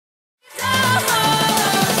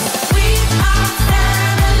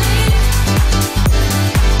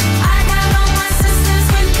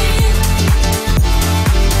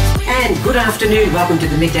afternoon. Welcome to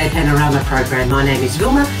the Midday Panorama program. My name is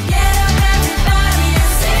Vilma.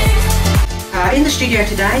 In the studio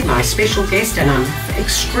today, my special guest, and I'm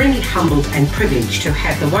extremely humbled and privileged to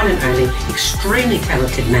have the one and only extremely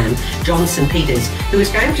talented man, Johnson Peeters, who is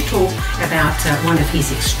going to talk about one of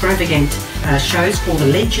his extravagant shows called The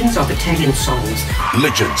Legends of Italian Songs.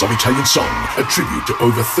 Legends of Italian Song, a tribute to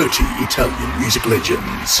over 30 Italian music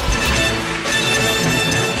legends.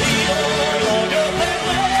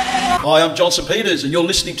 Hi, I'm Johnson Peeters, and you're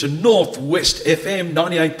listening to Northwest FM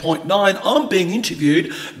 98.9. I'm being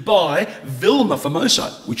interviewed by Vilma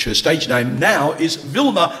Famosa, which her stage name now is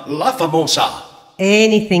Vilma La Famosa.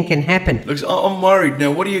 Anything can happen. Look, I'm worried now.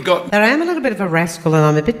 What do you got? I am a little bit of a rascal and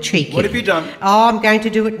I'm a bit cheeky. What have you done? Oh, I'm going to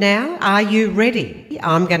do it now. Are you ready?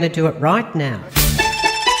 I'm going to do it right now.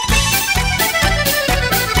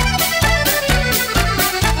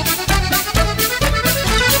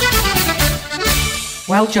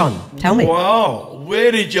 Well, John, tell me. Wow,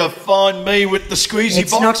 where did you find me with the squeezy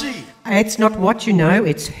boxy? It's not what you know,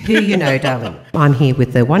 it's who you know, darling. I'm here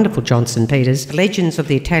with the wonderful Johnson Peeters, Legends of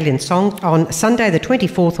the Italian Song, on Sunday the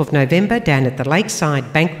 24th of November down at the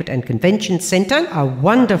Lakeside Banquet and Convention Centre. A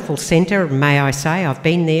wonderful centre, may I say. I've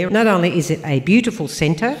been there. Not only is it a beautiful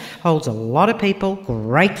centre, holds a lot of people,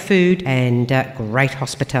 great food and great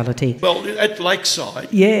hospitality. Well, at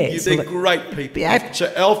Lakeside, yes, they're great people.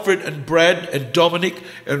 So Alfred and Brad and Dominic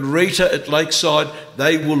and Rita at Lakeside,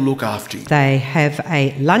 they will look after you. They have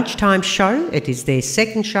a lunchtime show. It is their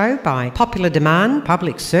second show by popular demand.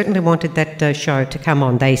 Public certainly wanted that show to come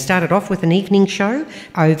on. They started off with an evening show,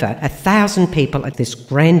 over 1,000 people at this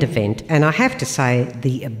grand event, and I have to say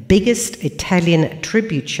the biggest Italian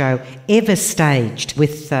tribute show ever staged,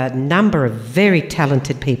 with a number of very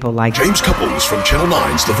talented people like James Couples from Channel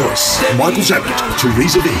 9's The Voice, Michael Zammit,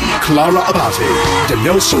 Teresa V, Clara Abate,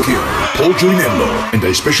 Danielle Socchio, Paul Giulianello, and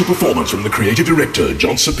a special performance from the creative director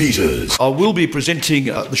Johnson Peeters. I will be presenting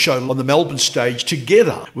the show on the Melbourne stage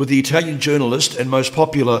together with the Italian journalist and most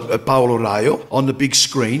popular Paolo Raio on the big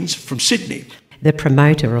screens from Sydney. The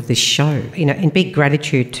promoter of this show, in big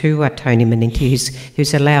gratitude to Tony Manenti,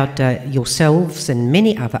 who's allowed yourselves and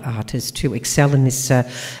many other artists to excel in this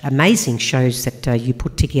amazing shows that you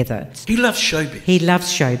put together. He loves show business. He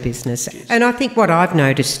loves show business. Yes. And I think what I've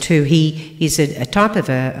noticed too, he is a type of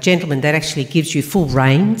a gentleman that actually gives you full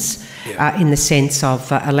reins, in the sense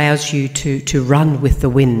of allows you to run with the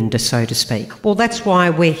wind, so to speak. Well, that's why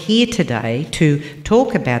we're here today to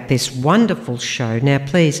talk about this wonderful show. Now,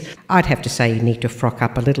 please, I'd have to say you need to frock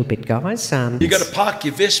up a little bit, guys. You got to park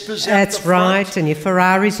your Vespas out That's the front. Right, and your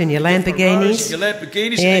Ferraris and your Lamborghinis.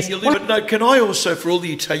 Yes. But no, can I also, for all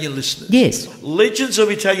the Italian listeners? Yes. Legends of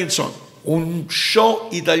Italian Song, un show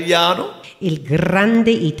italiano. Il Grande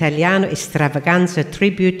Italiano Extravaganza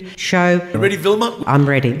Tribute Show. You ready, Vilma? I'm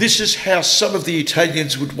ready. This is how some of the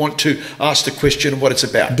Italians would want to ask the question of what it's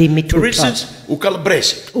about. Dimmi tutto. For instance, un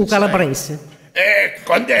calabrese. Un calabrese.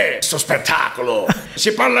 Quando è sto spettacolo?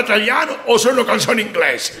 Si parla italiano o solo canzoni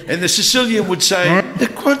inglesi? And the Sicilian would say,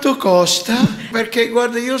 e quanto costa? Perché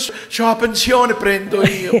guarda, io c'ho la pensione, prendo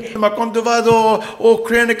io, ma quando vado o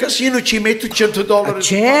creare casino ci metto $100.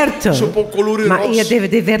 Certo, su colore ma rosso. Io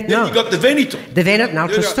deve no. You got the Veneto. The Veneto,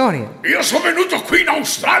 un'altra storia. Io sono venuto qui in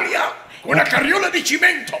Australia con una carriola di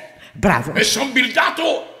cimento. Bravo. E sono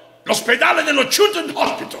buildato l'ospedale dello Children's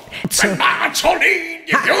Hospital. Per mazzolini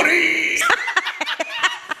e fiori.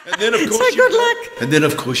 And then, of course, and then,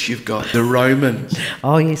 of course, you've got the Romans.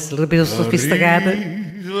 Oh, yes, a little bit of sophisticato.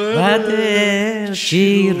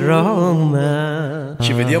 Baderci Roma.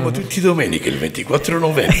 Ci vediamo tutti domenica il 24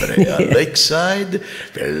 novembre a Lakeside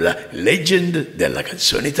per la Legend della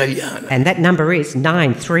canzone italiana. And that number is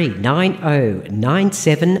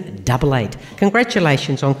 93909788.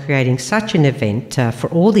 Congratulations on creating such an event for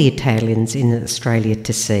all the Italians in Australia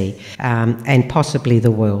to see, and possibly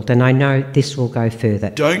the world. And I know this will go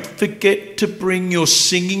further. Don't forget to bring your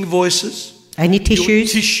singing voices. And your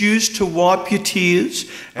tissues? Your tissues to wipe your tears.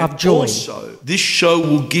 Of joy. Also, this show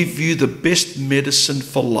will give you the best medicine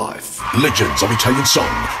for life. Legends of Italian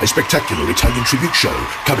Song, a spectacular Italian tribute show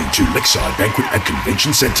coming to Lakeside Banquet and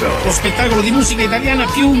Convention Centre. Lo spettacolo di musica italiana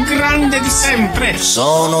più grande di sempre.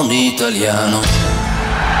 Sono un italiano.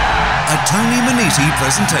 A Tony Manenti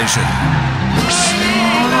presentation.